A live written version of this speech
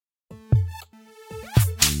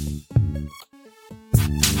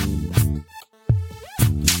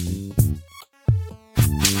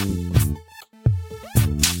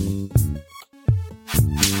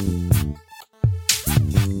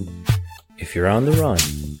If you're on the run,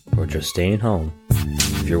 or just staying home,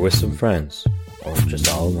 if you're with some friends, or just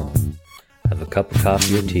all alone, have a cup of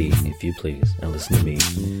coffee or tea, if you please, and listen to me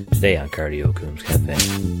today on Cardio Coombs Cafe.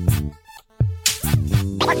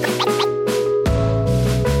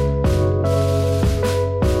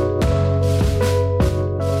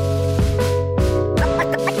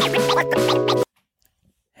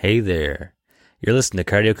 Hey there. You're listening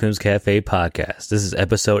to Cardio Coombs Cafe podcast. This is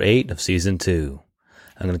episode 8 of season 2.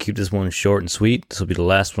 I'm going to keep this one short and sweet. This will be the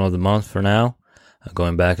last one of the month for now. I'm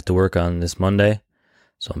going back to work on this Monday,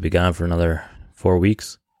 so I'll be gone for another 4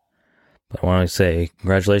 weeks. But I want to say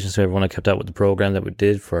congratulations to everyone that kept up with the program that we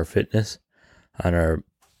did for our fitness on our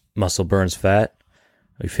Muscle Burns Fat.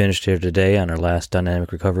 We finished here today on our last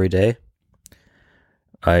dynamic recovery day.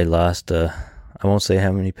 I lost, I won't say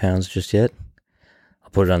how many pounds just yet.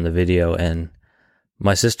 I'll put it on the video, and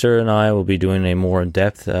my sister and I will be doing a more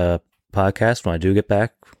in-depth podcast when I do get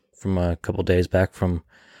back from a couple days back from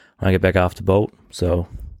when I get back off the boat. So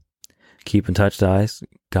keep in touch, guys.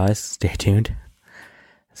 Stay tuned.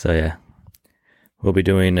 So yeah, we'll be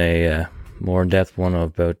doing a more in-depth one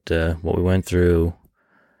about what we went through,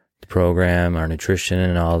 the program, our nutrition,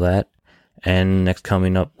 and all that. And next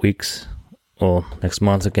coming up weeks, well, next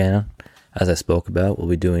month again, as I spoke about, we'll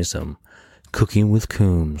be doing some cooking with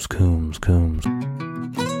Coombs.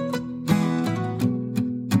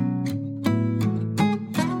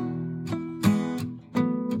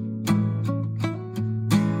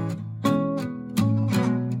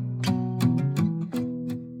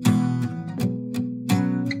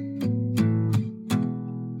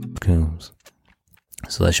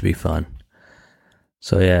 So that should be fun.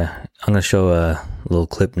 So yeah, I'm gonna show a little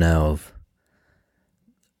clip now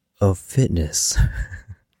of fitness.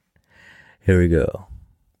 Here we go.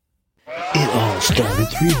 It all started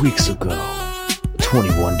 3 weeks ago. A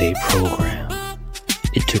 21-day program.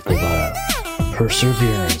 It took a lot of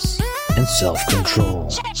perseverance and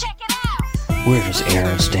self-control. Where does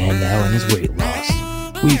Aaron stand now in his weight loss?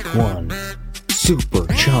 Week 1, super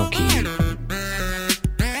chunky.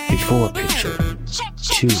 Before picture,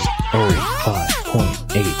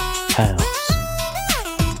 205.8 pounds.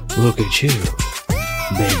 Look at you,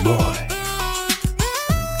 big boy.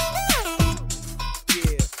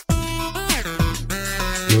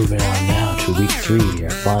 Moving on now to week 3,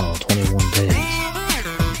 our final 21 days.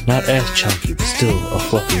 Not as chunky, but still a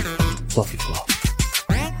fluffy fluff.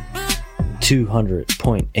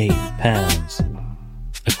 200.8 pounds,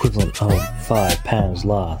 equivalent of 5 pounds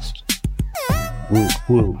lost.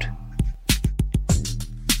 Woot.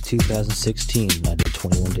 2016, I did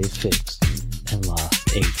 21 day fix and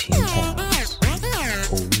lost 18 pounds.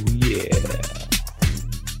 Oh yeah.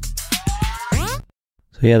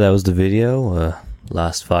 So yeah, that was the video.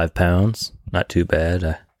 Lost 5 pounds. Not too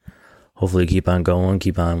bad. Hopefully keep on going,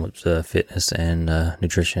 keep on with fitness and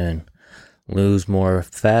nutrition. Lose more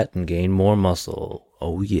fat and gain more muscle.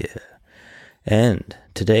 Oh yeah. And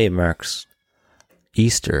today marks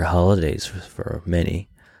Easter holidays for many.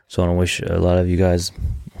 So I want to wish a lot of you guys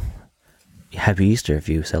happy Easter if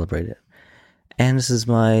you celebrate it. And this is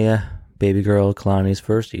my baby girl Kalani's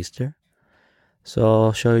first Easter. So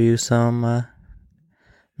I'll show you some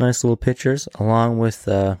nice little pictures along with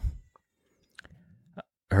her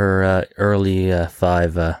early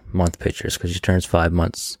 5-month pictures, because she turns 5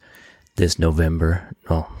 months this November.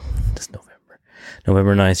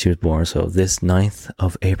 November 9th she was born, so this 9th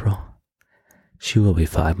of April she will be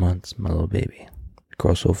 5 months, my little baby. It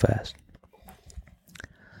grows so fast.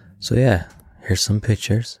 So yeah, here's some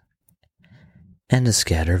pictures and a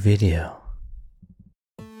scatter video.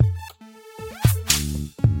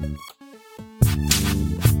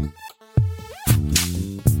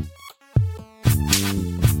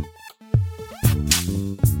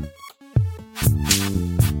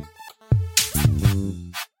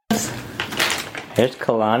 Here's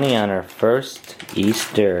Kalani on her first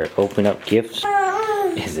Easter. Open up gifts.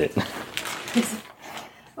 Is it?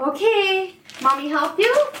 Okay. Mommy help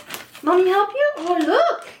you?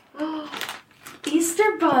 Oh, look.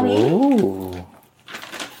 Easter bunny. Ooh.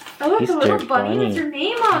 Oh, look, Easter a little bunny bunny with your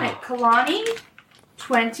name on it. Kalani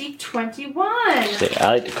 2021. I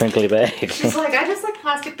like the crinkly bags. She's like, I just like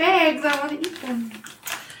plastic bags. I want to eat them.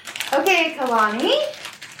 Okay, Kalani.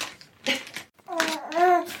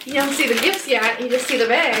 You don't see the gifts yet. You just see the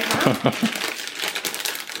bag, huh?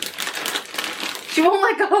 She won't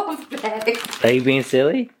let go of the bag. Are you being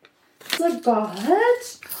silly? It's like, what?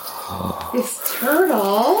 This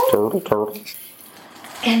turtle. Turtle.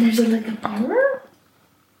 And there's like a mirror.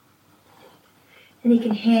 And you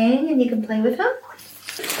can hang and you can play with him.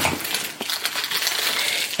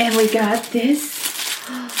 And we got this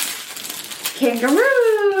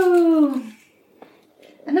kangaroo.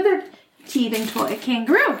 teething toy,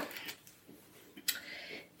 Kangaroo.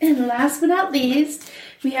 And last but not least,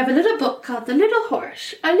 we have a little book called The Little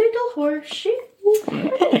Horse. A little horseshoe.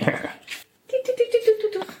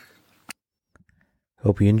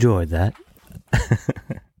 Hope you enjoyed that.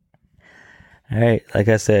 All right, like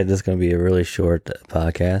I said, this is going to be a really short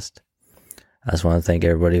podcast. I just want to thank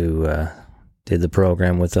everybody who did the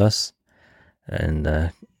program with us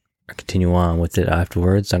and continue on with it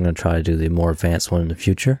afterwards. I'm going to try to do the more advanced one in the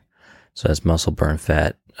future. So that's muscle burn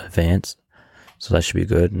fat advanced. So that should be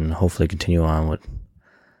good, and hopefully continue on with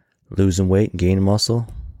losing weight and gaining muscle.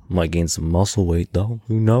 Might gain some muscle weight though.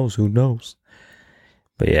 Who knows?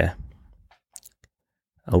 But yeah.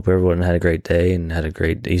 I hope everyone had a great day and had a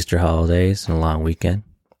great Easter holidays and a long weekend.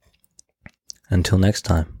 Until next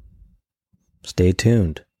time, stay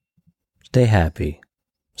tuned, stay happy,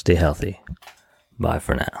 stay healthy. Bye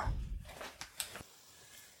for now.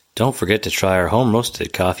 Don't forget to try our home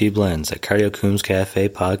roasted coffee blends at Cardio Coombs Cafe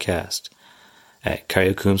Podcast at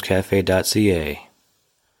cardiocombscafe.ca.